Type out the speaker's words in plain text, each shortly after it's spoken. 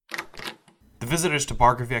The visitors to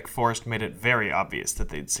Barkovyak Forest made it very obvious that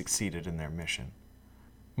they'd succeeded in their mission.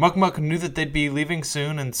 Muk-Muk knew that they'd be leaving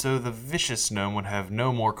soon, and so the vicious gnome would have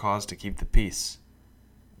no more cause to keep the peace.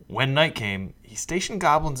 When night came, he stationed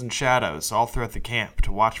goblins and shadows all throughout the camp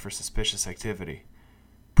to watch for suspicious activity.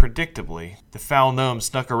 Predictably, the foul gnome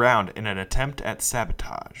snuck around in an attempt at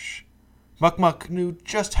sabotage. Muk-Muk knew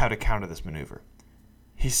just how to counter this maneuver.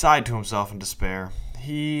 He sighed to himself in despair.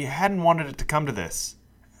 He hadn't wanted it to come to this.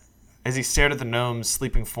 As he stared at the gnome's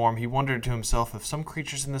sleeping form, he wondered to himself if some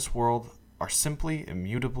creatures in this world are simply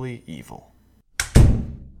immutably evil.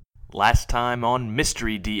 Last time on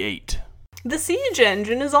Mystery D8. The siege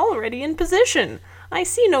engine is already in position. I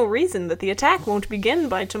see no reason that the attack won't begin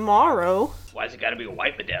by tomorrow. Why's it gotta be a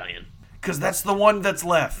white medallion? 'Cause that's the one that's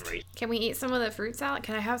left. Can we eat some of the fruit salad?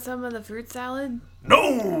 Can I have some of the fruit salad?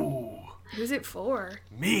 No! Who's it for?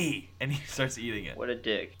 Me! And he starts eating it. What a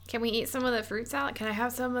dick. Can we eat some of the fruit salad? Can I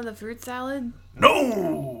have some of the fruit salad?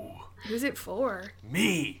 No! Who's it for?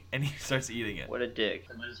 Me! And he starts eating it. What a dick.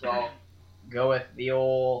 I might as well go with the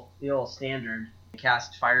old standard.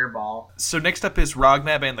 Cast Fireball. So next up is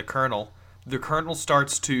Rognab and the Colonel. The Colonel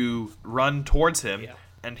starts to run towards him,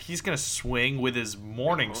 and he's going to swing with his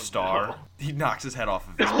Morning Star. No. He knocks his head off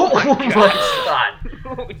of it. Oh my god!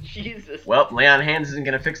 Oh, Jesus. Well, Lay on Hands isn't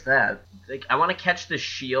gonna fix that. Like, I want to catch the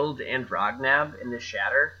shield and Rognab in the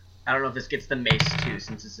shatter. I don't know if this gets the mace too,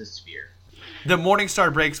 since it's a sphere. The Morning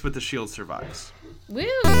Star breaks, but the shield survives. Woo!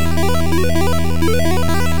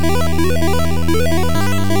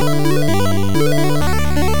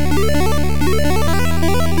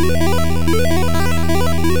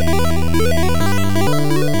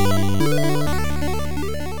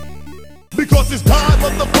 Because it's time,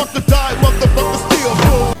 motherfucker, die, motherfucker, still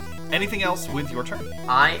boom. Anything else with your turn?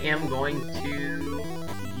 I am going to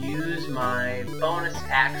use my bonus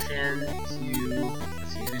action to...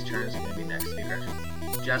 Let's see, whose turn is it going to be next?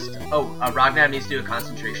 Rognab needs to do a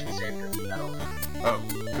concentration save for the metal. Oh,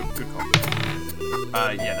 good call.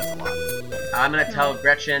 Yeah, that's a lot. I'm going to tell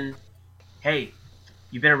Gretchen, hey,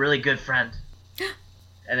 you've been a really good friend.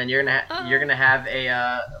 And then you're gonna have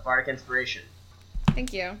a bardic inspiration.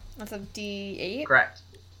 Thank you. That's a D8? Correct.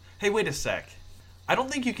 Hey, wait a sec. I don't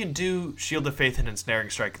think you can do Shield of Faith and Ensnaring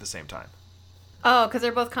Strike at the same time. Oh, because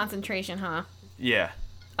they're both concentration, huh? Yeah.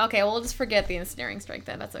 Okay, well, we'll just forget the ensnaring strike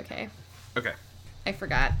then. That's okay. Okay. I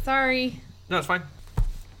forgot. Sorry. No, it's fine.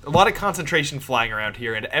 A lot of concentration flying around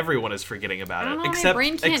here, and everyone is forgetting about I don't it. know, Except my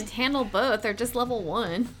brain can't handle both. They're just level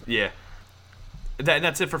 1. Yeah.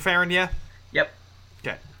 That's it for Farron, yeah? Yep.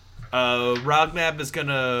 Okay. Rognab is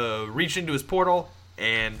gonna reach into his portal,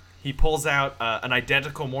 and he pulls out an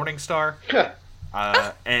identical Morning Star,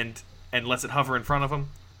 and lets it hover in front of him.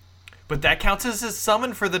 But that counts as his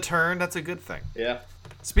summon for the turn. That's a good thing. Yeah.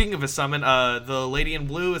 Speaking of his summon, the lady in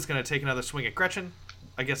blue is gonna take another swing at Gretchen.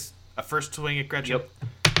 I guess a first swing at Gretchen. Yep.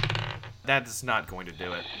 That is not going to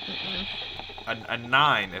do it. A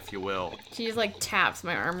 9, if you will. She just, like, taps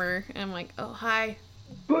my armor, and I'm like, oh, hi.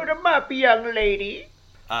 Put 'em up, young lady.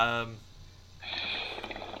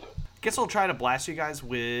 Guess I'll try to blast you guys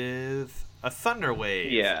with a Thunder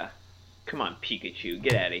Wave. Yeah. Come on, Pikachu.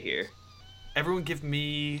 Get out of here. Everyone give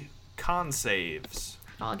me con saves.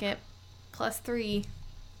 I'll get +3.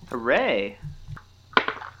 Hooray.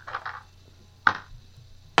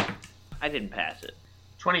 I didn't pass it.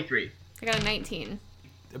 23. I got a 19.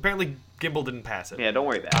 Apparently, Gimbal didn't pass it. Yeah, don't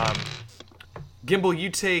worry about it. Gimbal, you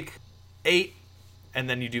take 8, and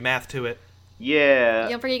then you do math to it. Yeah.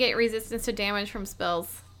 Don't forget to get resistance to damage from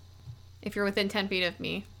spells if you're within 10 feet of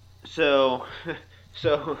me. So,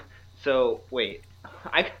 wait.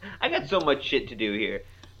 I got so much shit to do here.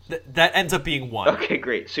 That ends up being 1. Okay,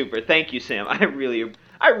 great. Super. Thank you, Sam. I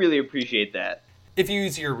really appreciate that. If you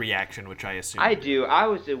use your reaction, which I assume. I do.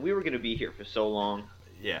 We were going to be here for so long.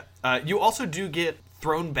 Yeah. You also do get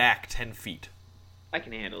thrown back 10 feet. I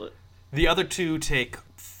can handle it. The other 2 take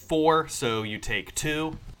 4, so you take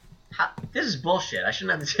 2. This is bullshit. I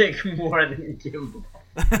shouldn't have to take more than Gimbal.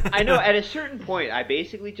 I know, at a certain point, I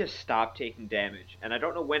basically just stopped taking damage. And I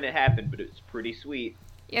don't know when it happened, but it was pretty sweet.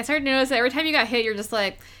 Yeah, I started to notice that every time you got hit, you're just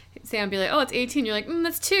like, Sam would be like, oh, it's 18. You're like,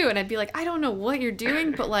 that's 2. And I'd be like, I don't know what you're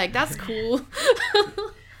doing, but, like, that's cool.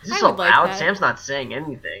 This is so loud. Sam's not saying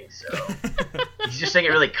anything, so he's just saying it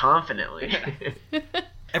really confidently.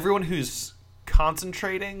 Everyone who's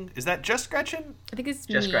concentrating, is that just Gretchen? I think it's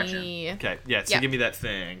just me. Gretchen. Okay, yeah, so give me that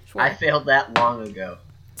thing. Sure. I failed that long ago.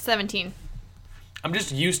 17. I'm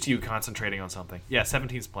just used to you concentrating on something. Yeah,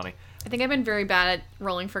 17's plenty. I think I've been very bad at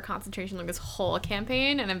rolling for concentration like this whole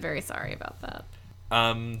campaign, and I'm very sorry about that.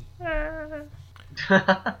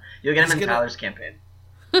 You'll get him in Tyler's campaign.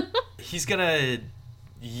 He's gonna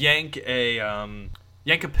yank a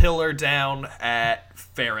pillar down at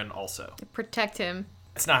Farron also. Protect him.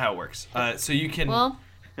 That's not how it works. So you can Well,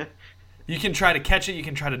 you can try to catch it, you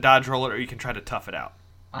can try to dodge roll it, or you can try to tough it out.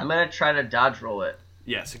 I'm gonna try to dodge roll it.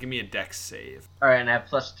 Yeah, so give me a dex save. Alright, and I have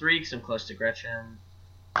 +3 because I'm close to Gretchen.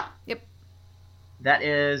 yep. That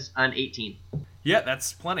is an 18. Yeah,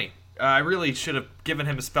 that's plenty. I really should have given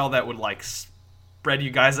him a spell that would like spread you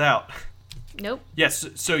guys out. Nope. Yes,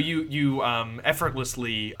 so you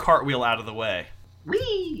effortlessly cartwheel out of the way.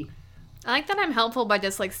 Whee! I like that I'm helpful by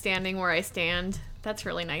just like standing where I stand. That's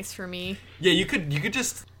really nice for me. Yeah, you could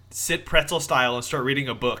just sit pretzel style and start reading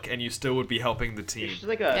a book, and you still would be helping the team. She's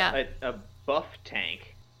like Yeah. a buff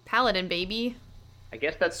tank. Paladin, baby. I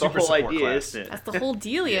guess that's Super the whole support idea, class. isn't it? That's the whole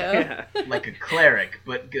dealio. Yeah. Like a cleric,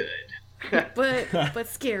 but good. but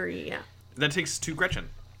scary. Yeah. That takes 2 Gretchen.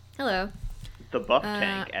 Hello. The buff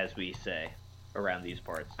tank, as we say, around these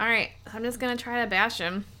parts. All right, I'm just gonna try to bash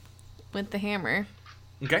him with the hammer.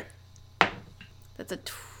 Okay, That's a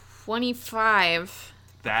 25.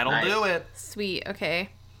 that'll Nice. do it. Sweet. Okay.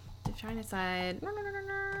 I'm trying to decide.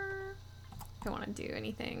 If I want to do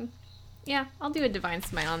anything. Yeah, I'll do a divine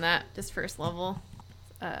smite on that, just first level.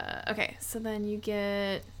 Okay, so then you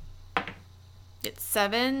get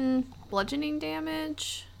 7 bludgeoning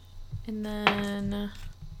damage, and then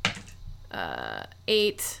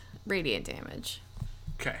 8 radiant damage.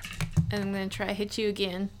 Okay. And I'm gonna try to hit you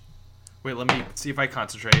again. Wait, let me see if I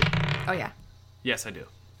concentrate. Oh yeah. Yes, I do.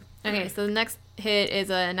 Okay, so the next hit is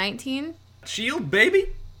a 19. Shield,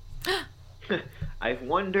 baby. I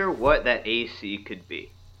wonder what that AC could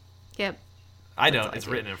be. Yep. I all don't. I It's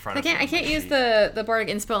do. written in front I of me. can't. I on my can't use sheet. the bardic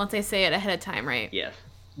inspo unless they say it ahead of time, right? Yes.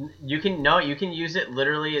 You can use it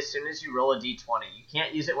literally as soon as you roll a d20. You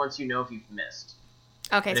can't use it once you know if you've missed.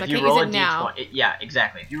 Okay, so I if you can't roll use a it now. d20, yeah,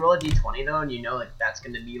 exactly. If you roll a d20 though, and you know like that's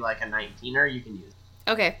going to be like a 19er, you can use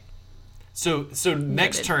it. Okay. So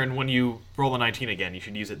next Noted. turn when you roll a 19 again, you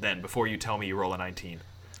should use it then before you tell me you roll a 19.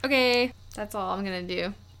 Okay. That's all I'm gonna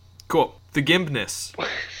do. Cool. The Gimpness.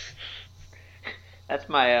 That's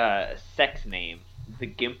my sex name. The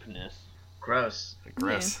Gimpness. Gross.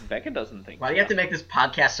 Gross. Becca doesn't think Why so. do you have to make this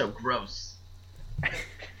podcast so gross?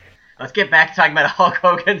 Let's get back to talking about Hulk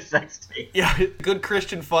Hogan sex tape. Yeah, good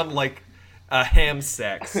Christian fun like ham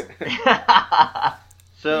sex. Way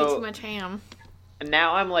So too much ham.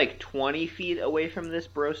 now I'm like 20 feet away from this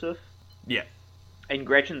Broseph, Yeah. and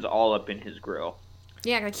Gretchen's all up in his grill.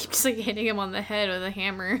 Yeah, I keep just like hitting him on the head with a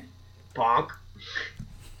hammer. Bonk.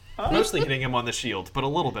 Mostly hitting him on the shield, but a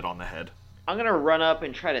little bit on the head. I'm gonna run up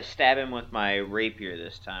and try to stab him with my rapier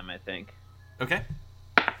this time, I think. Okay.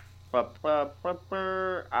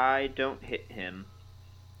 I don't hit him.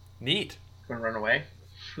 Neat. Gonna run away?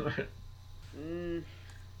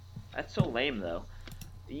 That's so lame, though.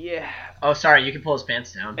 Yeah, Oh, sorry, you can pull his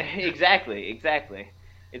pants down. exactly.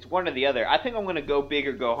 It's one or the other. I think I'm gonna go big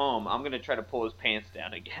or go home. I'm gonna try to pull his pants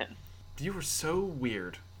down again. You were so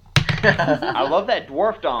weird. I love that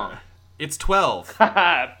dwarf dong. It's 12.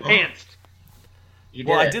 Pantsed. You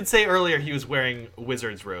Well, I it. did say earlier he was wearing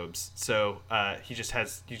wizard's robes, so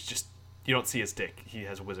you don't see his dick. He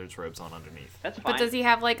has wizard's robes on underneath. That's fine. But does he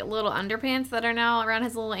have like little underpants that are now around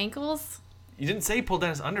his little ankles? You didn't say he pulled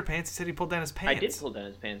down his underpants. He said he pulled down his pants. I did pull down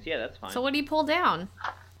his pants. Yeah, that's fine. So what do you pull down?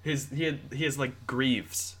 He has like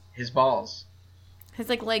greaves. His balls. His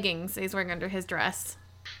like leggings that he's wearing under his dress.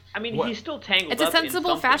 I mean, What? he's still tangled It's a up in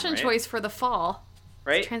sensible something, fashion right? choice for the fall.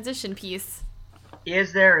 right? Transition piece.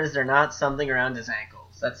 Is there or is there not something around his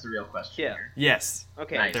ankles? That's the real question Yeah. here. Yes,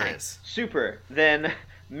 Okay, Nice. there is. super. Then,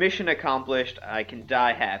 mission accomplished. I can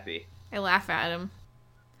die happy. I laugh at him.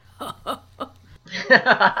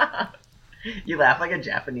 You laugh like a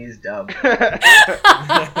Japanese dub.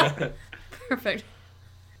 Perfect.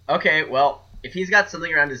 Okay, well, if he's got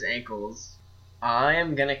something around his ankles, I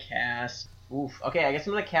am gonna cast. Oof. Okay, I guess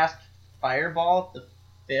I'm gonna cast Fireball at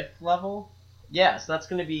the 5th level. Yeah, so that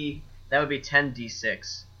would be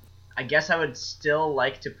 10d6. I guess I would still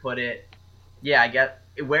like to put it. Yeah, I get.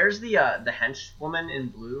 Where's the henchwoman in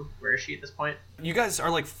blue? Where is she at this point? You guys are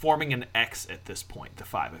like forming an X at this point, the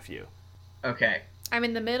 5 of you. Okay. I'm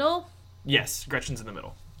in the middle. Yes, Gretchen's in the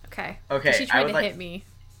middle. Okay. Okay, She I tried would to like- hit me.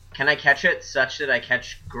 Can I catch it such that I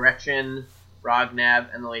catch Gretchen,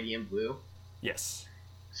 Rognab, and the lady in blue? Yes.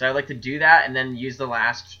 So I'd like to do that and then use the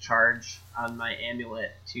last charge on my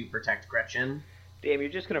amulet to protect Gretchen. Damn, you're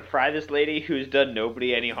just gonna fry this lady who's done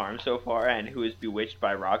nobody any harm so far and who is bewitched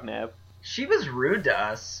by Rognab? She was rude to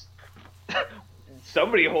us.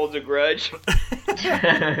 Somebody holds a grudge.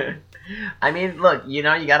 I mean, look, you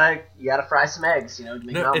gotta fry some eggs, to make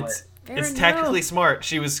an No, omelet. It's tactically smart.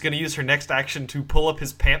 She was going to use her next action to pull up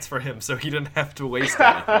his pants for him so he didn't have to waste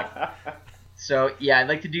anything. So, yeah, I'd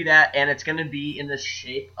like to do that, and it's going to be in the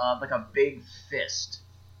shape of, like, a big fist.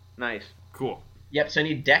 Nice. Cool. Yep, so I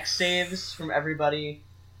need dex saves from everybody.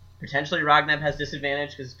 Potentially Rogneb has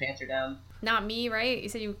disadvantage because his pants are down. Not me, right? You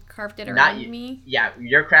said you carved it Not around you. me? Yeah,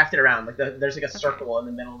 you're crafted around. Like there's like a circle in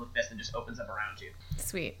the middle of the fist that just opens up around you.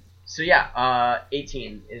 Sweet. So yeah,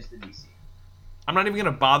 18 is the DC. I'm not even going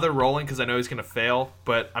to bother rolling because I know he's going to fail,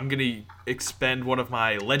 but I'm going to expend one of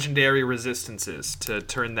my legendary resistances to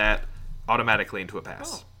turn that automatically into a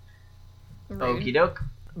pass. Rude. Okie doke.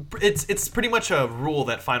 It's pretty much a rule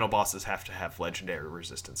that final bosses have to have legendary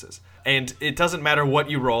resistances. And it doesn't matter what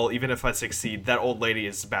you roll, even if I succeed, that old lady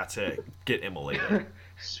is about to get immolated.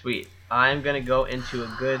 Sweet. I'm gonna go into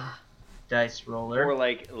a good dice roller. Or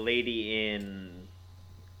like Lady in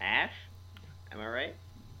Ash? Am I right?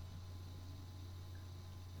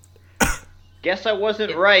 Guess I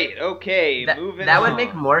wasn't right. Okay, moving that on. would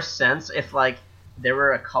make more sense if like there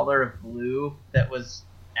were a color of blue that was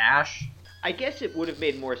ash. I guess it would have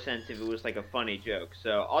made more sense if it was like a funny joke,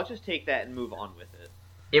 so I'll just take that and move on with it.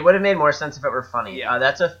 It would have made more sense if it were funny. Yeah.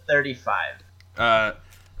 That's a 35.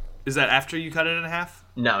 Is that after you cut it in half?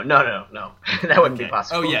 No. That wouldn't be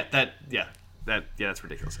possible. Oh yeah, that's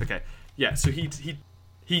ridiculous. Okay, yeah. So he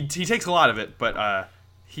takes a lot of it, but I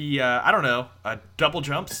don't know, double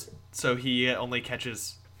jumps. So he only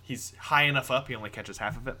catches. He's high enough up. He only catches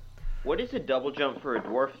half of it. What is a double jump for a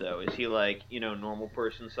dwarf, though? Is he like, normal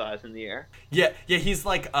person size in the air? Yeah. He's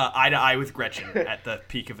like eye to eye with Gretchen at the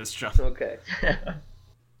peak of his jump. Okay.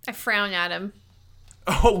 I frown at him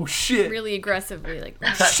Oh shit! really aggressively, like,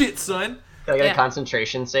 Shit, son. So I get Yeah. a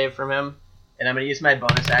concentration save from him, and I'm gonna use my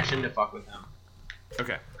bonus action to fuck with him.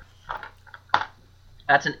 Okay.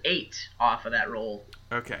 That's an 8 off of that roll.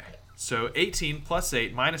 Okay. So 18 plus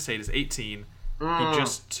 8 minus 8 is 18. Mm. He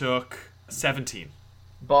just took 17.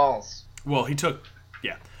 Balls. Well, he took,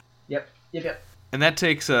 yeah. Yep. And that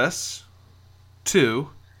takes us to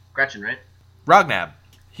Gretchen, right? Rognab.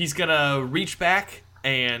 He's gonna reach back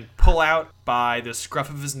and pull out by the scruff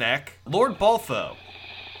of his neck Lord Baltho.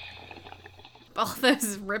 all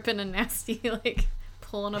those ripping a nasty, like,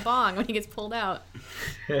 pulling a bong when he gets pulled out.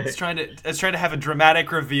 It's trying to have a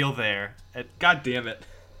dramatic reveal there. God damn it.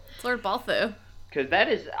 It's Lord Baltho.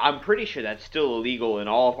 Because I'm pretty sure that's still illegal in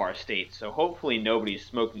all of our states, so hopefully nobody's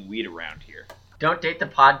smoking weed around here. Don't date the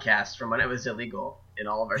podcast from when it was illegal in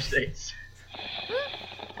all of our states.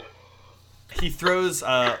 He throws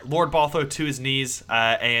Lord Baltho to his knees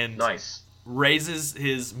and Nice. raises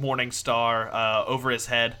his morning star over his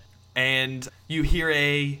head, and you hear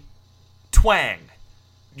a twang.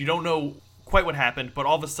 You don't know quite what happened, but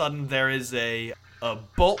all of a sudden there is a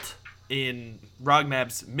bolt in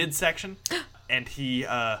Rognab's midsection, and he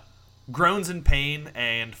groans in pain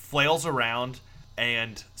and flails around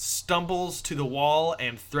and stumbles to the wall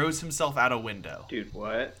and throws himself out a window. Dude,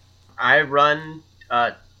 what? I run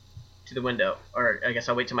to the window, or I guess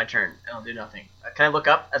I'll wait till my turn and I'll do nothing. Can I look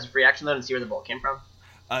up as a free action though and see where the bolt came from?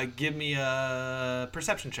 Give me a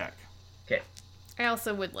perception check. Okay. I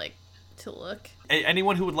also would like to look.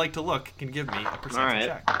 Anyone who would like to look can give me a perception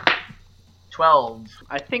Alright. check. 12.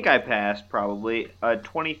 I think I passed, probably.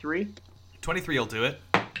 23? 23 will do it.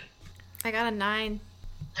 I got a 9.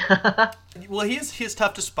 Well, he is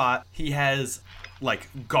tough to spot. He has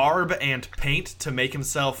like garb and paint to make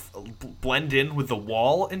himself blend in with the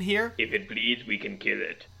wall in here. If it bleeds, we can kill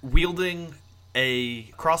it. Wielding a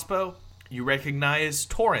crossbow, you recognize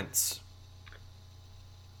Torrance.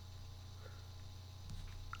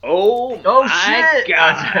 Oh my shit!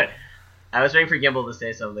 god! I was waiting for Gimbal to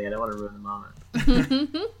say something. I don't want to ruin the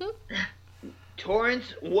moment.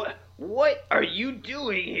 Torrance, what are you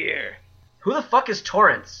doing here? Who the fuck is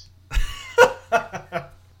Torrance?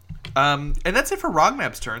 And that's it for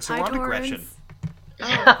Rognab's turn, so we're on to Torrance.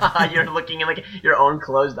 Gretchen. You're looking in like your own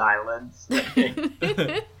closed eyelids.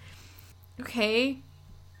 Okay.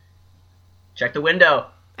 Check the window.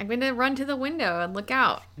 I'm going to run to the window and look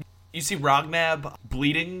out. You see Rognab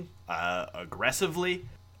bleeding aggressively,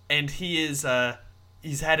 and he's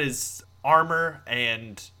had his armor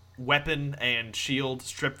and weapon and shield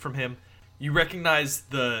stripped from him. You recognize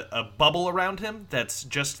a bubble around him that's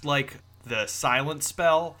just like the silence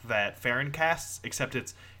spell that Farron casts, except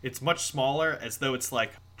it's much smaller, as though it's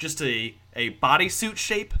like just a bodysuit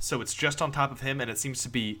shape, so it's just on top of him, and it seems to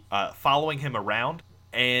be following him around.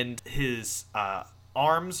 And his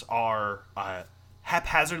arms are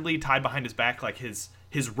haphazardly tied behind his back, like his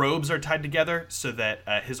robes are tied together so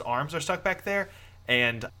that his arms are stuck back there.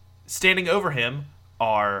 And standing over him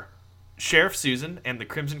are Sheriff Susan and the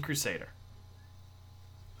Crimson Crusader.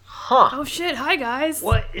 Huh. Oh shit, hi guys.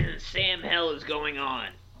 What in Sam hell is going on?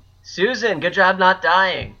 Susan, good job not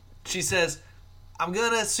dying. She says, I'm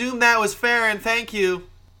gonna assume that was fair and thank you.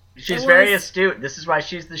 She's It very was- astute. This is why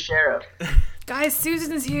she's the sheriff. Guys,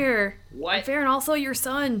 Susan's here. What? Farron, also your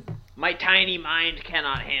son. My tiny mind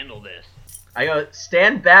cannot handle this. I go,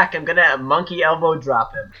 stand back. I'm gonna monkey elbow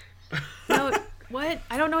drop him. No, what?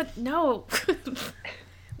 I don't know. No.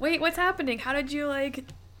 Wait, what's happening? How did you, like,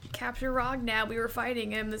 capture Rognab? We were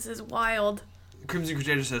fighting him. This is wild. Crimson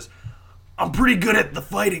Crusader says, I'm pretty good at the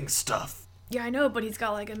fighting stuff. Yeah, I know, but he's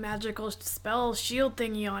got, like, a magical spell shield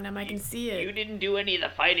thingy on him. I can see You it. didn't do any of the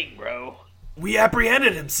fighting, bro. We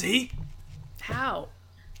apprehended him, see? How?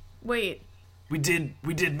 Wait. We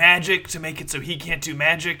did magic to make it so he can't do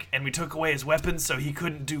magic, and we took away his weapons so he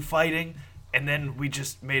couldn't do fighting, and then we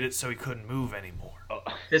just made it so he couldn't move anymore.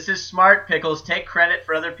 This is smart, Pickles. Take credit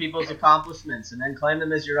for other people's accomplishments and then claim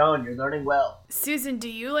them as your own. You're learning well. Susan, do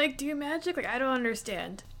you, like, do magic? Like, I don't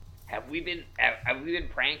understand. Have we been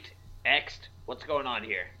pranked? X'd? What's going on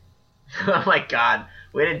here? Oh my god.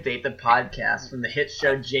 Way to date the podcast from the hit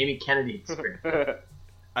show Jamie Kennedy Experience.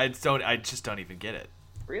 I just don't even get it.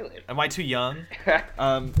 Really? Am I too young?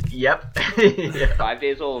 Yep. Yeah. 5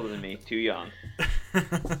 days older than me. Too young.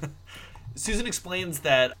 Susan explains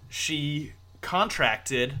that she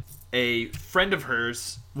contracted a friend of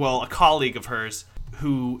hers, well, a colleague of hers,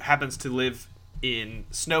 who happens to live in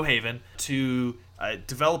Snowhaven, to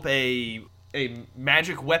develop a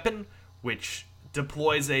magic weapon which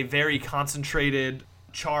deploys a very concentrated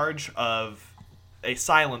charge of a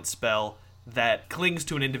silent spell that clings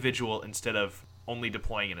to an individual instead of only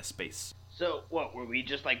deploying in a space. So, what, were we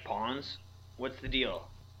just like pawns? What's the deal?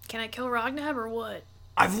 Can I kill Rognab or what?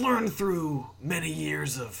 I've learned through many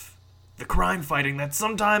years of the crime fighting that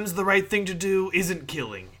sometimes the right thing to do isn't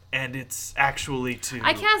killing, and it's actually to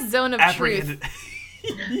I cast Zone of apprehend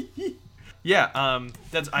Truth. it. Yeah,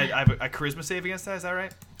 that's I have a charisma save against that. Is that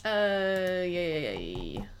right?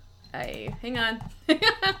 Yeah. Hang on.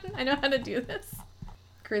 I know how to do this.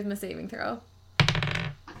 Charisma saving throw.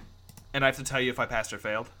 And I have to tell you if I passed or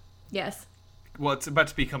failed. Yes. Well, it's about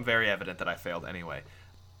to become very evident that I failed anyway.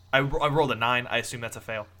 I rolled a 9. I assume that's a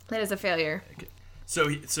fail. That is a failure. So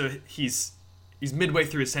he's midway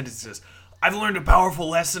through his sentence. He says, "I've learned a powerful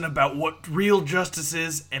lesson about what real justice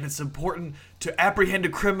is, and it's important to apprehend a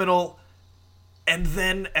criminal. And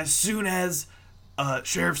then, as soon as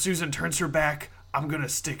Sheriff Susan turns her back, I'm gonna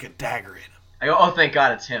stick a dagger in him." I go, oh, thank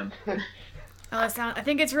God it's him. I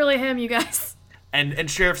think it's really him, you guys.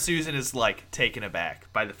 And Sheriff Susan is like taken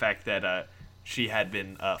aback by the fact that she had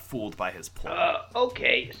been fooled by his plot.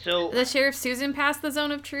 Okay, so... Does Sheriff Susan pass the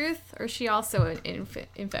Zone of Truth, or is she also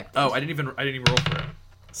infected? Oh, I didn't even roll for it.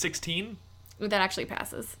 16? Ooh, that actually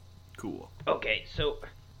passes. Cool. Okay, so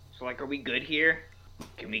like, are we good here?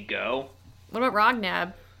 Can we go? What about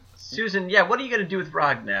Rognab? Susan, yeah, what are you going to do with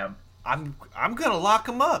Rognab? I'm gonna lock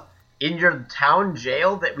him up. In your town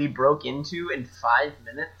jail that we broke into in 5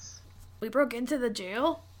 minutes? We broke into the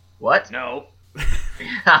jail? What? No.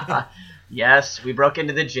 Yes, we broke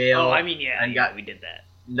into the jail. Oh, I mean, yeah, and yeah, got... we did that.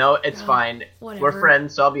 No, it's fine. whatever. We're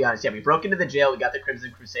friends, so I'll be honest. Yeah, we broke into the jail. We got the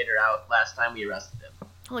Crimson Crusader out last time we arrested him.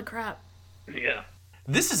 Holy crap. Yeah.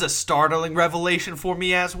 This is a startling revelation for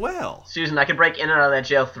me as well. Susan, I could break in and out of that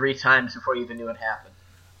jail 3 times before you even knew it happened.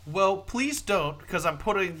 Well, please don't, because I'm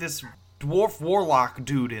putting this dwarf warlock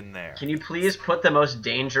dude in there. Can you please put the most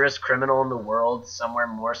dangerous criminal in the world somewhere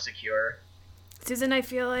more secure? Susan, I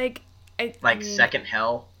feel like... I mean, second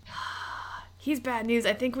hell? He's bad news.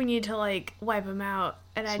 I think we need to, like, wipe him out.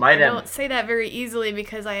 And I Smite him. don't say that very easily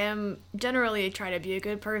because I am generally trying to be a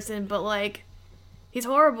good person, but, like, he's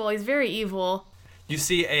horrible. He's very evil. You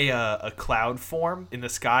see a cloud form in the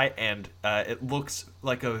sky, and it looks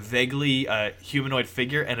like a vaguely humanoid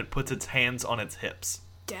figure, and it puts its hands on its hips.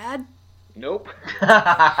 Dad? Nope.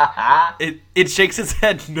 It shakes its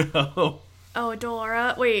head no. Oh,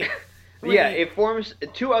 Dolora. Wait. Yeah, it forms...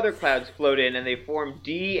 2 other clouds float in, and they form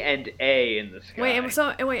D and A in the sky.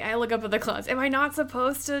 Wait, I look up at the clouds. Am I not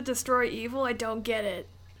supposed to destroy evil? I don't get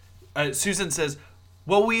it. Susan says,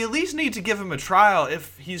 well, we at least need to give him a trial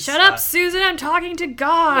if he's... Shut up, Susan. I'm talking to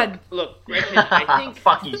God. Look, Gretchen, I think...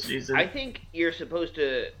 Fuck you, Susan. I think you're supposed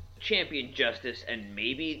to champion justice, and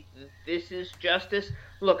maybe this is justice.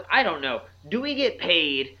 Look, I don't know. Do we get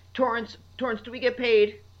paid? Torrance, do we get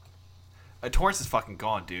paid? Torrance is fucking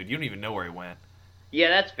gone, dude. You don't even know where he went. Yeah,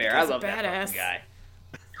 that's fair. He's I a love that badass. fucking guy.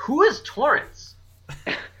 Who is Torrance?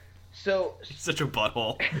 So, He's such a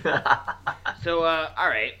butthole.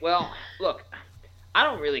 alright. Well, look, I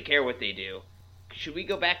don't really care what they do. Should we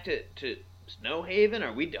go back to Snowhaven?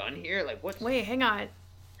 Are we done here? Like, what's... Wait, hang on.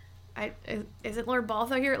 Is it Lord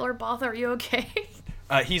Baltho here? Lord Baltho, are you okay?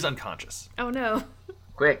 He's unconscious. Oh no.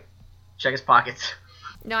 Quick, check his pockets.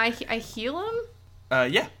 No, I heal him?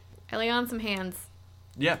 Yeah. I lay on some hands.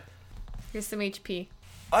 Yeah. Here's some HP.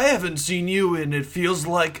 I haven't seen you in, it feels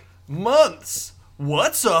like, months.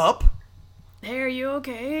 What's up? Hey, are you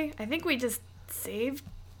okay? I think we just saved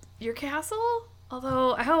your castle?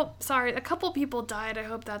 Although, sorry, a couple people died. I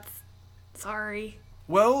hope that's sorry.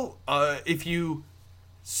 Well, if you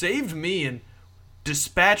saved me and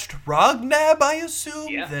dispatched Rognab, I assume,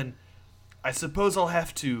 Yeah. then I suppose I'll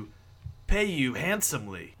have to pay you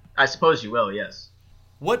handsomely. I suppose you will, yes.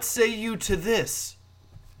 What say you to this?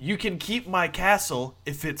 You can keep my castle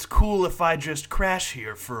if it's cool if I just crash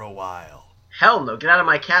here for a while. Hell no, get out of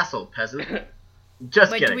my castle, peasant.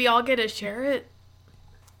 Just Wait, kidding. do we all get to share it?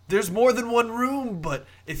 There's more than one room, but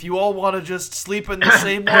if you all want to just sleep in the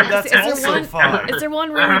same one, that's Is there also one- fine. Is there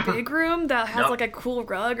one really big room that has Nope. like a cool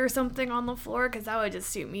rug or something on the floor? Because that would just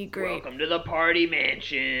suit me great. Welcome to the party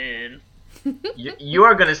mansion. You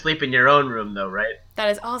are gonna sleep in your own room, though, right? That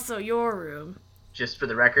is also your room. Just for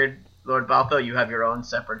the record, Lord Baltho, you have your own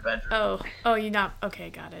separate bedroom. Oh, you not okay?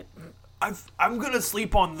 Got it. I'm gonna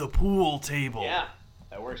sleep on the pool table. Yeah,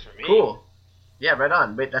 that works for me. Cool. Yeah, right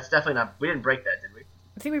on. Wait, that's definitely not... We didn't break that, did we?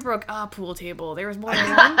 I think we broke a pool table. There was more than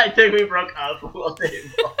one. I think we broke a pool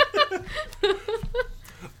table.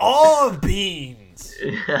 All beans.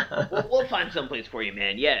 We'll find someplace for you,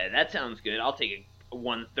 man. Yeah, that sounds good. I'll take a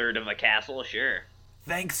 1/3 of a castle, sure.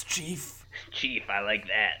 Thanks, Chief. Chief, I like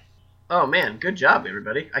that. Oh, man, good job,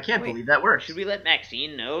 everybody. I can't Wait, believe that works. Should we let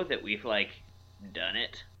Maxine know that we've, done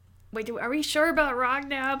it? Wait, are we sure about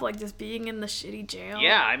Rognab, like, just being in the shitty jail?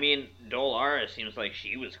 Yeah, I mean, Dolara seems like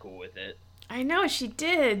she was cool with it. I know, she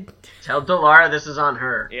did. Tell Dolara this is on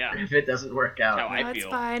her. Yeah. If it doesn't work out. That's how I No, it's feel.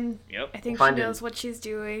 fine. Yep. I think she Find knows it. what she's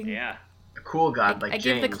doing. Yeah. A cool god like I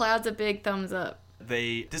James. give the clouds a big thumbs up.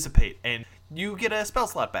 They dissipate, and you get a spell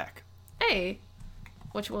slot back. Hey,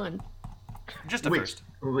 which one? Just a Which, first.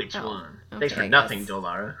 which Oh, one? Thanks okay, for nothing, yes.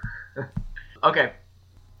 Dolara. Okay.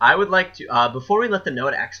 I would like to, before we let them know,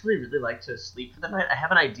 I'd actually really like to sleep for the night. I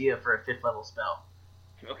have an idea for a 5th level spell.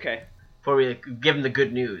 Okay. Before we give them the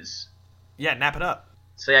good news. Yeah, nap it up.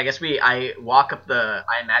 So yeah, I guess I walk up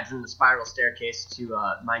I imagine the spiral staircase to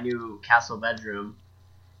my new castle bedroom,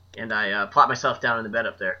 and I plop myself down in the bed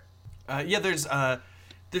up there. Yeah,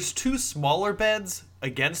 there's two smaller beds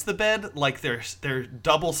against the bed, like they're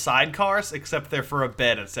double sidecars, except they're for a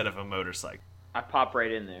bed instead of a motorcycle. I pop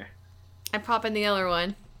right in there. I pop in the other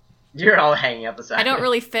one. You're all hanging up beside I don't me.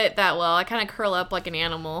 really fit that well. I kind of curl up like an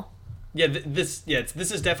animal. Yeah, this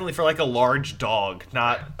is definitely for like a large dog,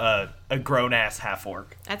 not a grown ass half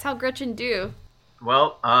orc. That's how Gretchen do.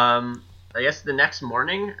 Well, I guess the next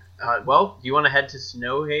morning, do you want to head to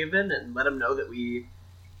Snowhaven and let them know that we've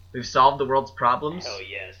solved the world's problems? Hell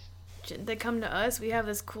yes. Shouldn't they come to us? We have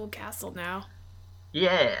this cool castle now.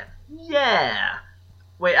 Yeah.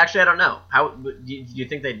 Wait, actually, I don't know. How do you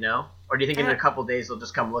think they'd know, or do you think in a couple days they'll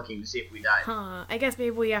just come looking to see if we died? Huh. I guess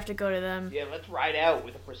maybe we have to go to them. Yeah, let's ride out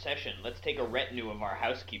with a procession. Let's take a retinue of our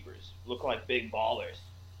housekeepers. Look like big ballers.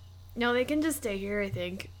 No, they can just stay here, I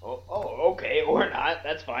think. Oh, okay, or not.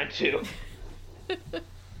 That's fine too.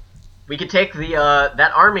 We could take the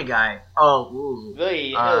that army guy. Oh,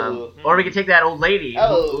 ooh. Or we could take that old lady.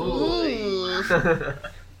 Oh.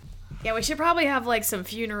 Yeah, we should probably have, like, some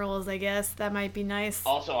funerals, I guess. That might be nice.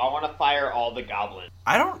 Also, I want to fire all the goblins.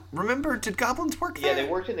 I don't remember. Did goblins work Yeah, there? they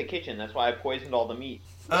worked in the kitchen. That's why I poisoned all the meat.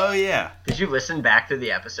 Oh yeah. Did you listen back to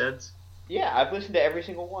the episodes? Yeah, I've listened to every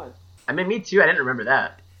single one. I mean, me too. I didn't remember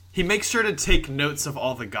that. He makes sure to take notes of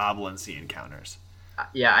all the goblins he encounters.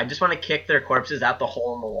 Yeah, I just want to kick their corpses out the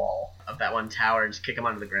hole in the wall of that one tower and just kick them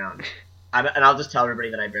onto the ground. And I'll just tell everybody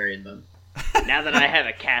that I buried them. Now that I have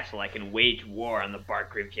a castle, I can wage war on the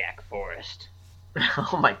Barkrivjak forest.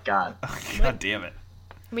 Oh my god. God damn it.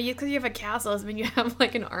 I mean, because you have a castle doesn't mean you have,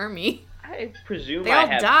 like, an army. I presume They I all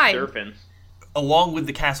have died. serpents. Along with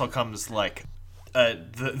the castle comes like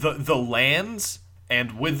the lands,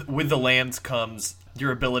 and with the lands comes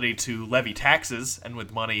your ability to levy taxes, and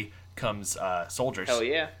with money comes soldiers. Hell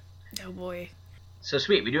yeah. Oh, boy. So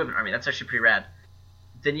sweet, we do have an army. That's actually pretty rad.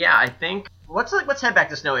 Then yeah, I think let's head back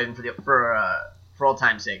to Snowhaven for old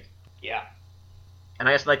time's sake. Yeah. And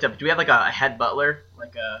I guess do we have like a head butler,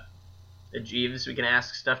 like a Jeeves we can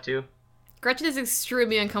ask stuff to? Gretchen is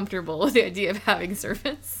extremely uncomfortable with the idea of having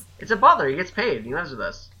servants. It's a butler. He gets paid. He lives with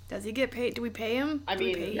us. Does he get paid? Do we pay him? I Do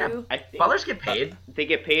we mean, pay yeah. you? I think Butlers get paid. they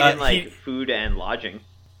get paid in he- food and lodging.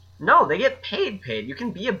 No, they get paid. You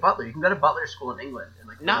can be a butler. You can go to butler school in England. And,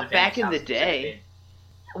 like, Not live in a back in famous the house and day. get paid.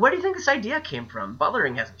 Where do you think this idea came from?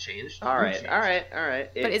 Butlering hasn't changed. All You've right, changed. all right, all right.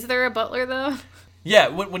 But is there a butler though? Yeah,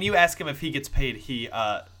 when you ask him if he gets paid, he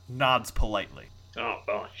nods politely.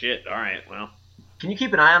 Oh, shit. All right, well. Can you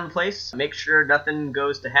keep an eye on the place? Make sure nothing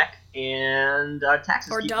goes to heck, and our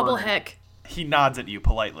taxes Or keep double flowing in. heck? He nods at you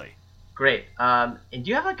politely. Great. And do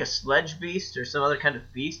you have like a sledge beast or some other kind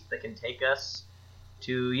of beast that can take us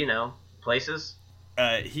to, places?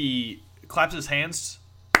 He claps his hands,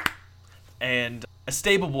 and a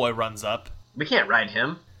stable boy runs up. We can't ride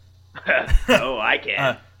him. Oh, I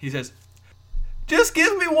can. He says, "Just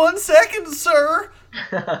give me 1 second, sir,"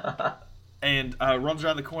 and runs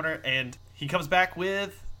around the corner, and he comes back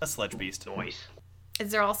with a sledge beast. Noise.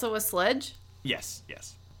 Is there also a sledge? Yes.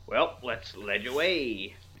 Well, let's sledge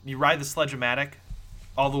away. You ride the sledge-o-matic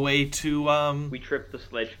all the way to, We tripped the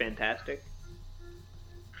sledge fantastic.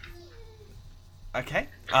 Okay.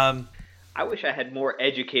 I wish I had more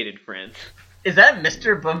educated friends. Is that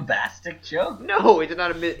Mr. Bombastic joke? No, it's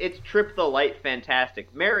not it's Trip the Light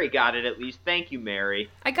Fantastic. Mary got it at least. Thank you, Mary.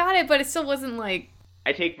 I got it, but it still wasn't like.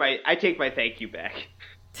 I take my thank you back.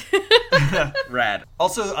 Rad.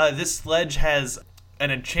 Also, this sledge has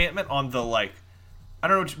an enchantment on the, I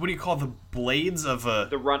don't know, what do you call the blades of a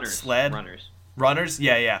The runners. sled? Runners?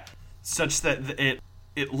 Yeah. Such that it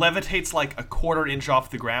levitates like a quarter inch off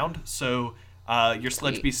the ground, so your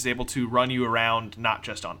sledge Sweet. beast is able to run you around, not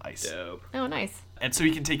just on ice. Dope. Oh, nice. And so he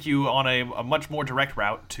can take you on a much more direct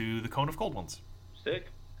route to the Cone of Cold Ones. Sick.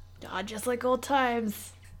 Ah, just like old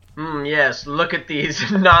times. Yes, look at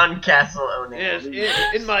these non-castle owning. Yes,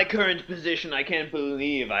 in my current position, I can't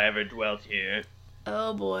believe I ever dwelt here.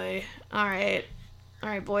 Oh boy. All right,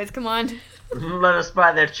 boys, come on. Let us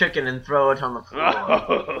buy their chicken and throw it on the floor.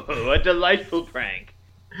 Oh, a delightful prank.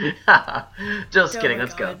 Just Oh kidding, my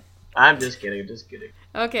let's go. God. I'm just kidding.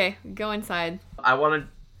 Okay, go inside. I want to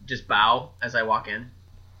just bow as I walk in.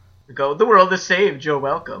 Go, the world is saved, you're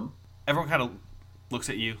welcome. Everyone kind of looks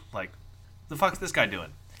at you like, the fuck's this guy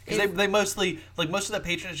doing? Because they mostly, most of the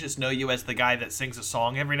patrons just know you as the guy that sings a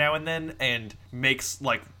song every now and then and makes,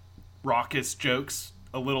 raucous jokes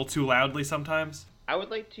a little too loudly sometimes. I would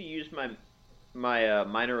like to use my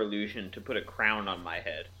minor illusion to put a crown on my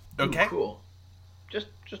head. Okay. Ooh, cool. Just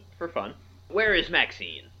for fun. Where is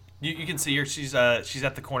Maxine? You can see her. She's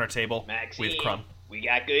at the corner table Maxine, with Crumb. we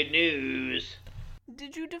got good news.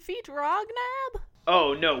 Did you defeat Rognab?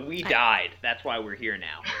 Oh, no, we died. That's why we're here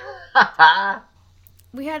now.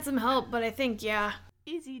 We had some help, but I think, yeah.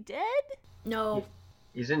 Is he dead? No.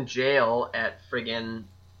 He's in jail at friggin'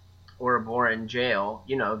 Ouroboran jail.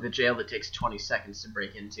 The jail that takes 20 seconds to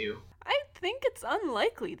break into. I think it's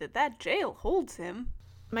unlikely that jail holds him.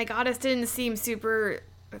 My goddess didn't seem super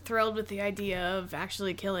thrilled with the idea of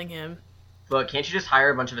actually killing him. Look, can't you just hire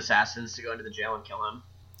a bunch of assassins to go into the jail and kill him?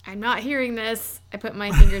 I'm not hearing this. I put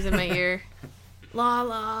my fingers in my ear. La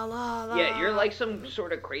la la la. Yeah, you're like some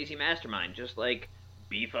sort of crazy mastermind. Just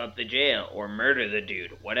beef up the jail or murder the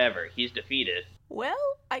dude. Whatever. He's defeated.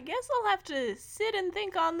 Well, I guess I'll have to sit and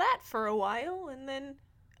think on that for a while and then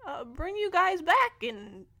bring you guys back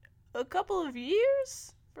in a couple of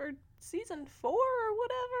years for season 4 or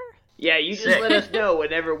whatever. Yeah, you just Sick. let us know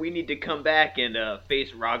whenever we need to come back and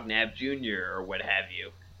face Rognab Jr. or what have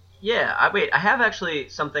you. Yeah, I have actually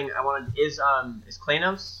something I wanted. Is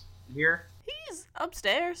Klanos here? He's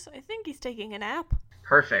upstairs. I think he's taking a nap.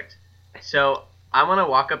 Perfect. So I want to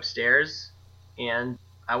walk upstairs, and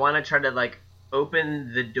I want to try to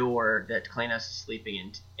open the door that Klanos is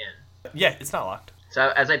sleeping in. Yeah, it's not locked. So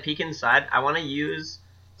as I peek inside, I want to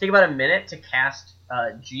take about a minute to cast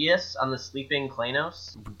Geas on the sleeping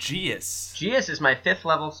Klanos. Geas. Geas is my 5th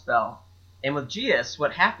level spell, and with Geas,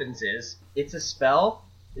 what happens is it's a spell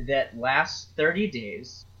that lasts 30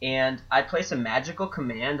 days, and I place a magical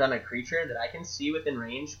command on a creature that I can see within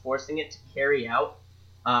range, forcing it to carry out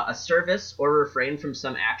a service or refrain from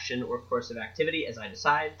some action or course of activity as I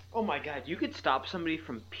decide. Oh my god, you could stop somebody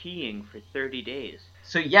from peeing for 30 days.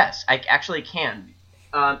 So yes, I actually can.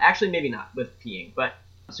 Actually, maybe not with peeing, but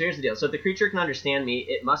so here's the deal. So if the creature can understand me,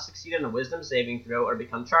 it must succeed on a wisdom saving throw or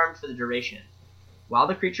become charmed for the duration. While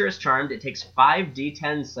the creature is charmed, it takes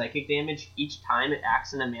 5d10 psychic damage each time it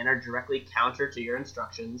acts in a manner directly counter to your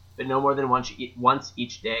instructions, but no more than once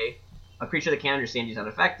each day. A creature that can't understand you is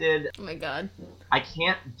unaffected. Oh my god. I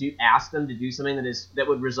can't ask them to do something that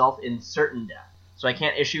would result in certain death. So I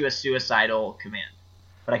can't issue a suicidal command.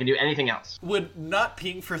 But I can do anything else. Would not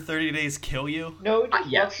peeing for 30 days kill you? No, just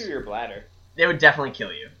yes. rupture your bladder. It would definitely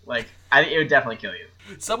kill you. It would definitely kill you.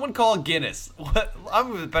 Someone call Guinness. What?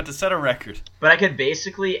 I'm about to set a record. But I could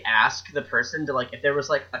basically ask the person to, if there was,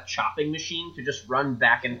 a chopping machine, to just run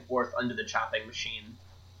back and forth under the chopping machine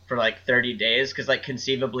for like 30 days because like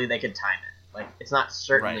conceivably they could time it. Like it's not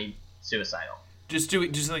certainly suicidal. Just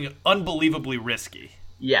something unbelievably risky.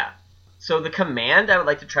 Yeah. So the command I would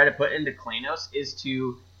like to try to put into Klanos is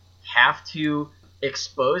to have to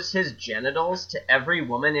expose his genitals to every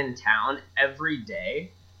woman in town every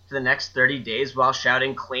day for the next 30 days while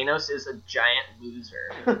shouting, "Klanos is a giant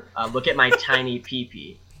loser. Look at my tiny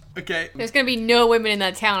pee-pee." Okay. There's gonna be no women in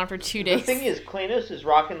that town for 2 days. The thing is, Klanos is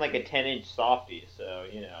rocking like a 10-inch softie, so,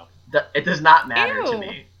 you know. It does not matter to Ew.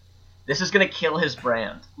 me. This is going to kill his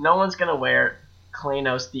brand. No one's going to wear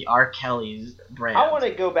Klanos the R. Kelly's brand. I want to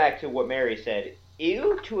go back to what Mary said.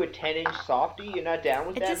 Ew to a 10-inch softie? You're not down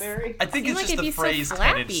with It that, just- Mary? I think Seemed it's like just it'd the be so phrase 10-inch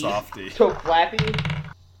flappy. softy. So flappy?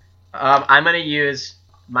 I'm going to use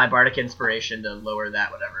my bardic inspiration to lower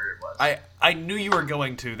that, whatever it was. I knew you were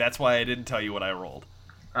going to. That's why I didn't tell you what I rolled.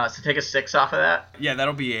 So take a 6 off of that. Yeah,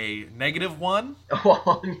 that'll be a -1.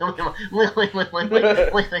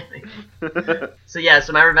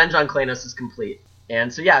 So my revenge on Klanos is complete.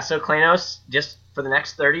 And so Klanos, just for the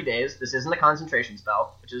next 30 days, this isn't a concentration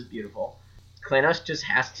spell, which is beautiful. Klanos just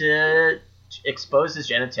has to expose his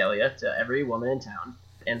genitalia to every woman in town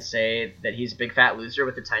and say that he's a big fat loser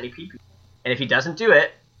with a tiny pee-pee. And if he doesn't do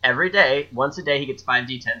it, every day, once a day, he gets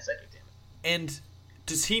 5d10 psychic damage. And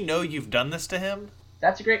does he know you've done this to him?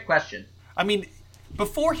 That's a great question. I mean,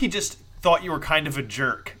 before he just thought you were kind of a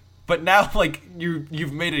jerk, but now like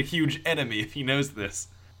you've made a huge enemy if he knows this.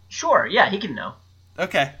 Sure, yeah, he can know.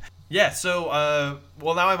 Okay. Yeah, so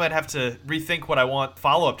well now I might have to rethink what I want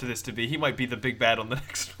follow-up to this to be. He might be the big bad on the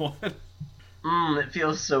next one. It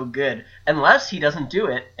feels so good. Unless he doesn't do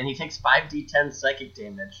it, and he takes 5d10 psychic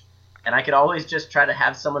damage. And I could always just try to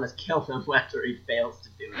have someone else kill him after he fails to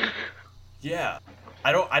do it. Yeah.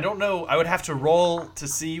 I don't know. I would have to roll to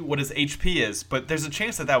see what his HP is, but there's a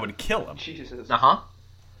chance that would kill him. Jesus. Uh-huh.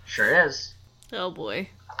 Sure is. Oh boy.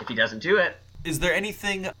 If he doesn't do it. Is there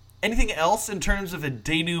anything else in terms of a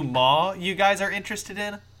denouement you guys are interested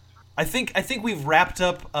in? I think we've wrapped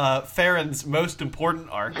up Farron's most important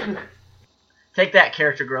arc. Take that,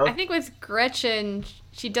 character growth. I think with Gretchen,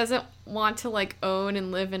 she doesn't want to like own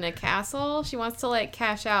and live in a castle. She wants to like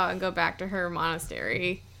cash out and go back to her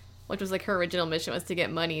monastery, which was like her original mission, was to get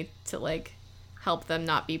money to like help them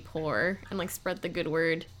not be poor and like spread the good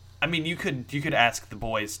word. I mean, you could ask the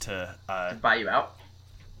boys to Buy you out.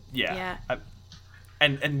 yeah. Yeah.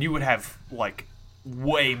 And you would have like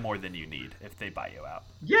way more than you need if they buy you out.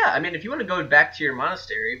 Yeah, I mean, if you want to go back to your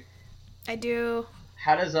monastery, I do.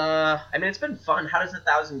 how does, I mean, it's been fun. How does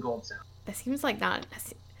 1,000 gold sound? That seems like not.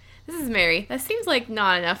 This is Mary. That seems like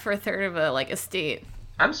not enough for a third of a like estate.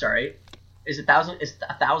 I'm sorry. Is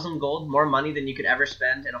 1,000 gold more money than you could ever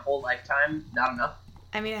spend in a whole lifetime? Not enough?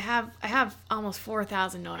 I mean, I have almost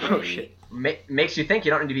 4,000 already. Oh, shit. Makes you think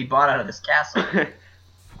you don't need to be bought out of this castle.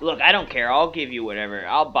 Look, I don't care. I'll give you whatever.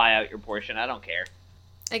 I'll buy out your portion. I don't care.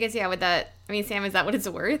 I guess yeah. With that, I mean, Sam, is that what it's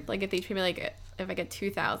worth? Like, if they treat me like if I get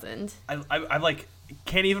 2,000. I like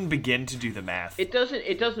can't even begin to do the math. It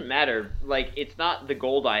doesn't matter. Like, it's not the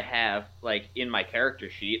gold I have, like, in my character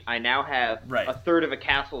sheet. I now have Right. a third of a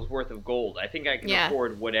castle's worth of gold. I think I can Yeah.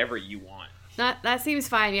 afford whatever you want. That seems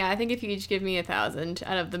fine. Yeah, I think if you each give me 1,000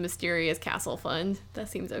 out of the mysterious castle fund, that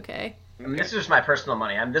seems okay. I mean, this is just my personal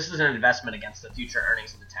money. This is an investment against the future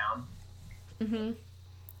earnings of the town. Mm-hmm.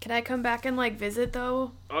 Can I come back and like visit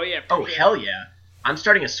though? Oh, yeah. for Oh, sure. hell yeah. I'm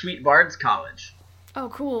starting a sweet bards college. Oh,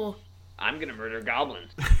 cool. I'm gonna murder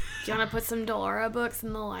goblins. Do you want to put some Delora books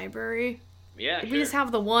in the library? Yeah, We sure. just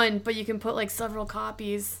have the one, but you can put like several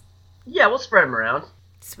copies. Yeah, we'll spread them around.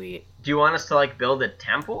 Sweet. Do you want us to, like, build a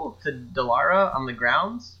temple to Delara on the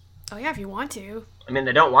grounds? Oh yeah, if you want to. I mean,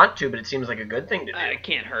 they don't want to, but it seems like a good thing to do. It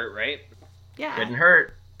can't hurt, right? Yeah. Couldn't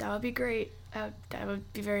hurt. That would be great. That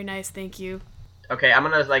would be very nice. Thank you. Okay, I'm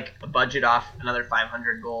gonna, like, budget off another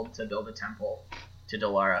 500 gold to build a temple to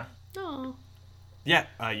Delara. Oh. Yeah,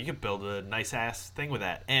 you could build a nice ass thing with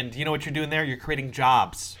that. And you know what you're doing there? You're creating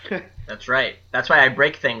jobs. That's right. That's why I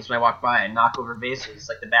break things when I walk by and knock over vases,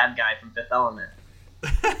 like the bad guy from Fifth Element.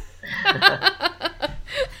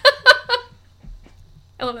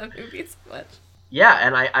 I love that movie so much. Yeah,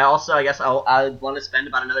 and I also, I guess I want to spend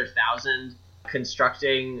about another 1,000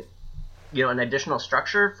 constructing, an additional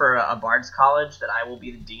structure for a Bard's College that I will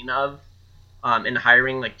be the dean of, and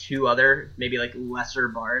hiring like 2 other, maybe like lesser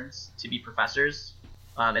bards to be professors,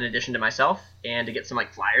 in addition to myself, and to get some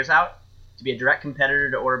like flyers out to be a direct competitor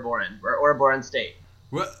to Ouroboran. We're Ouroboran State.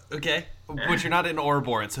 What? Okay, but you're not in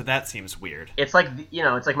Ouroboran, so that seems weird. It's like,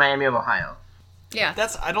 it's like Miami of Ohio. Yeah.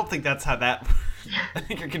 I don't think that's how that. I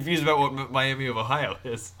think you're confused about what Miami of Ohio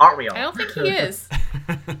is. Aren't we all? I don't think he is.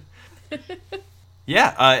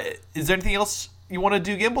 Yeah. Is there anything else You want to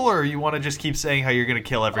do Gimbal, or you want to just keep saying how you're going to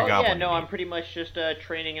kill every Oh goblin? yeah, you no, meet? I'm pretty much just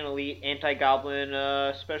training an elite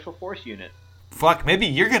anti-goblin special force unit. Fuck, maybe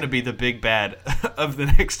you're going to be the big bad of the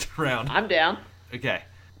next round. I'm down. Okay.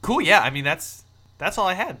 Cool, yeah, I mean, that's all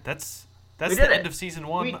I had. That's We the did end it. of Season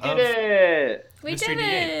 1 We of... did it! We Mr. did D8.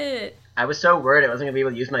 it! I was so worried I wasn't gonna be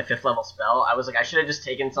able to use my 5th level spell. I was like, I should have just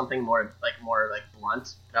taken something more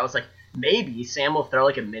blunt. But I was like, maybe Sam will throw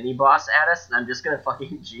like a mini boss at us, and I'm just gonna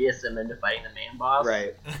fucking GS him into fighting the main boss.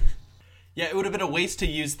 Right. Yeah, it would have been a waste to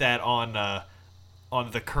use that on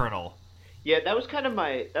the Colonel. Yeah, that was kind of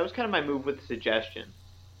my move with the suggestion.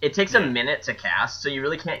 It takes a minute to cast, so you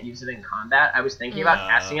really can't use it in combat. I was thinking about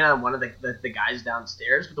casting it on one of the guys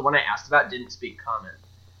downstairs, but the one I asked about didn't speak common.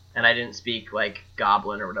 And I didn't speak, like,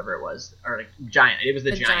 goblin or whatever it was. Or, like, giant. It was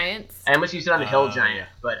the giant. Giants. I almost used it on the hill giant, yeah.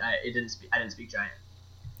 but I didn't speak giant.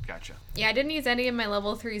 Gotcha. Yeah, I didn't use any of my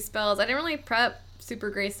level 3 spells. I didn't really prep super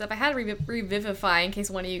great stuff. I had Revivify in case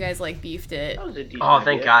one of you guys, like, beefed it. That was a decent Oh,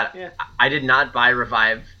 thank idea. God. Yeah. I did not buy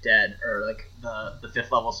Revive Dead, or, like, the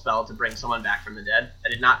 5th level spell to bring someone back from the dead. I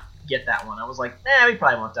did not get that one. I was like, we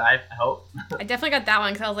probably won't die, I hope. I definitely got that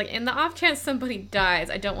one because I was like, in the off chance somebody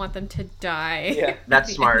dies, I don't want them to die. Yeah, at that's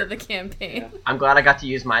the smart. End of the campaign. Yeah. I'm glad I got to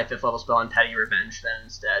use my 5th level spell on Petty Revenge then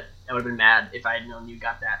instead. I would have been mad if I had known you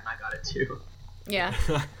got that and I got it too. Yeah.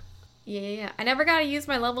 Yeah. I never got to use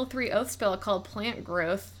my level 3 oath spell called Plant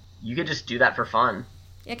Growth. You could just do that for fun.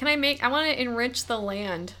 Yeah, I want to enrich the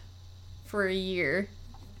land for a year.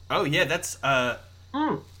 Oh, yeah, that's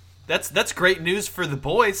great news for the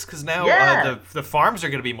boys, because now Yeah. the farms are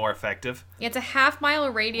going to be more effective. Yeah, it's a half-mile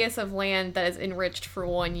radius of land that is enriched for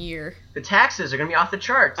 1 year. The taxes are going to be off the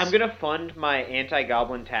charts. I'm gonna fund my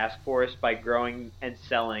anti-goblin task force by growing and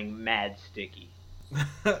selling Mad Sticky.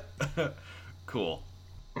 Cool.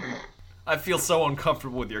 I feel so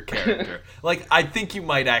uncomfortable with your character. Like, I think you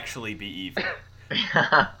might actually be evil.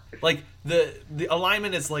 Like, the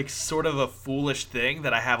alignment is, like, sort of a foolish thing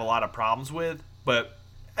that I have a lot of problems with, but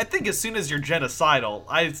I think as soon as you're genocidal,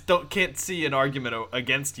 I can't see an argument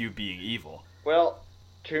against you being evil. Well,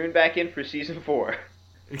 tune back in for season 4.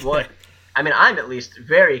 What? I mean, I'm at least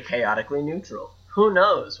very chaotically neutral. Who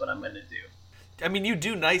knows what I'm going to do? I mean, you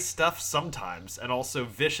do nice stuff sometimes, and also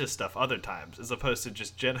vicious stuff other times, as opposed to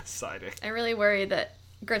just genociding. I really worry that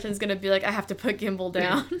Gretchen's gonna be like, I have to put Gimbal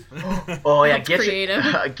down. Oh, yeah, That's creative.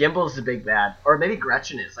 Gimbal's the big bad. Or maybe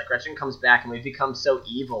Gretchen is. Like, Gretchen comes back and we've become so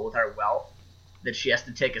evil with our wealth that she has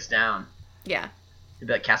to take us down. Yeah. It'd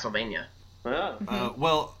be like Castlevania. Oh.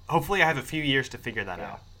 Well, hopefully I have a few years to figure that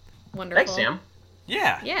out. Wonderful. Thanks, Sam.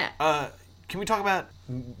 Yeah. Yeah. Can we talk about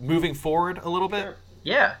moving forward a little bit? Sure.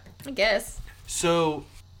 Yeah. I guess. So,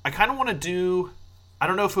 I kind of want to do... I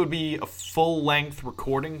don't know if it would be a full-length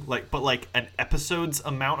recording, but an episode's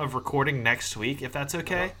amount of recording next week, if that's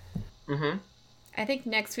okay. Mm-hmm. I think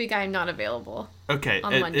next week I'm not available Okay.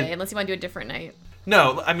 on Monday, unless you want to do a different night.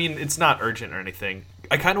 No, I mean, it's not urgent or anything.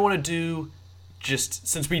 I kind of want to do, just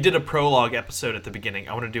since we did a prologue episode at the beginning,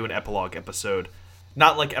 I want to do an epilogue episode.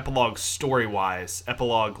 Not like epilogue story-wise,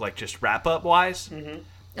 epilogue like just wrap-up-wise. Mm-hmm.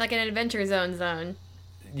 Like an Adventure Zone.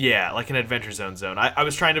 Yeah, like an Adventure Zone. I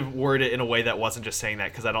was trying to word it in a way that wasn't just saying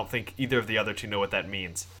that, because I don't think either of the other two know what that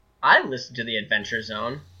means. I listened to the Adventure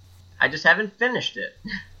Zone. I just haven't finished it.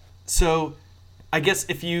 So, I guess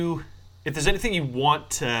if there's anything you want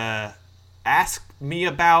to ask me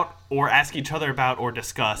about, or ask each other about, or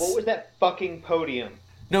discuss... What was that fucking podium?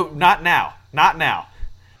 No, not now. Not now.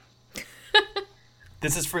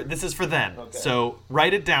 This is for then. Okay. So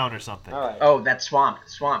write it down or something. All right. Oh, that's Swamp.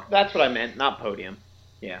 Swamp. That's what I meant, not podium.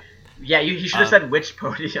 Yeah. Yeah, you should have said which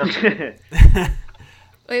podium. Wait,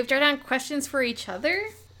 we've jotted down questions for each other?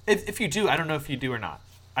 If you do, I don't know if you do or not.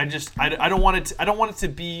 I don't want it to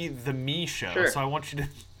be the me show. Sure. So I want you to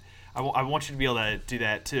I want you to be able to do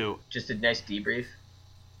that too. Just a nice debrief.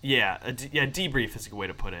 Yeah, debrief is a good way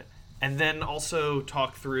to put it. And then also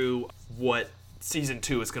talk through what season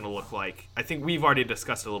 2 is going to look like. I think we've already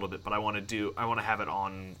discussed it a little bit, but I want to have it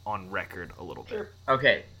on record a little bit. Sure.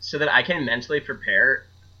 Okay, so that I can mentally prepare,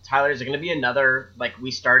 Tyler, is there going to be another, like, we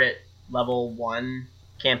start at level 1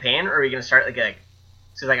 campaign, or are we going to start,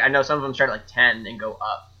 so, I know some of them start at, 10 and go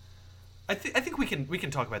up. I think we can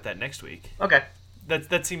talk about that next week. Okay.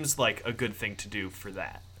 That seems like a good thing to do for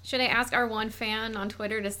that. Should I ask our one fan on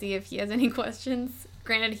Twitter to see if he has any questions?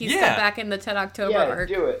 Granted, he's Yeah. still back in the Ted October Yeah, arc.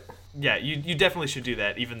 do it. Yeah, you definitely should do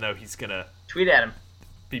that, even though he's gonna Tweet at him.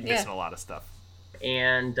 be Yeah. missing a lot of stuff.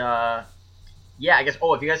 And, yeah, I guess,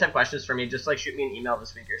 if you guys have questions for me, just, shoot me an email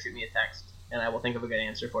this week or shoot me a text, and I will think of a good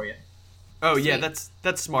answer for you. Oh yeah, Sweet.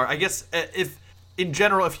 that's smart. I guess if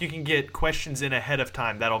you can get questions in ahead of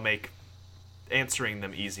time, that'll make answering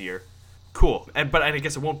them easier. Cool. But I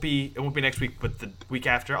guess it won't be next week, but the week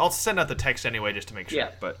after. I'll send out the text anyway just to make sure.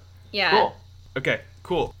 Yeah. But Yeah. Cool. okay,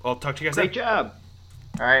 cool. I'll talk to you guys Great then. job.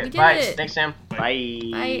 All right. We did Bye. it. Thanks, Sam. Bye.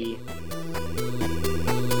 Bye.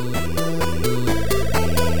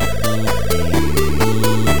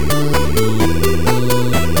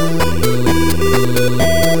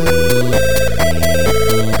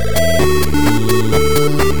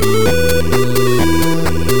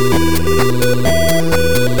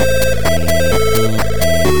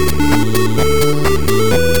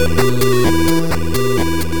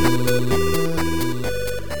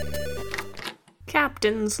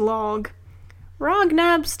 Captain's log.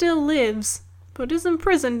 Rognab still lives, but is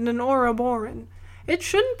imprisoned in Ouroboran. It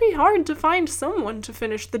shouldn't be hard to find someone to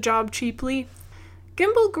finish the job cheaply.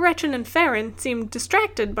 Gimbal, Gretchen, and Farron seemed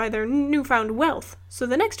distracted by their newfound wealth, so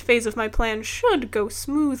the next phase of my plan should go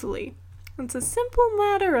smoothly. It's a simple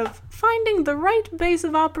matter of finding the right base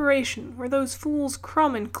of operation where those fools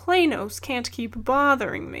Crumb and Klanos can't keep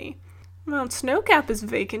bothering me. Mount Snowcap is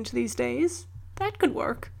vacant these days. That could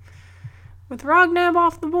work. With Rognab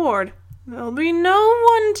off the board, there'll be no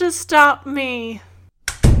one to stop me.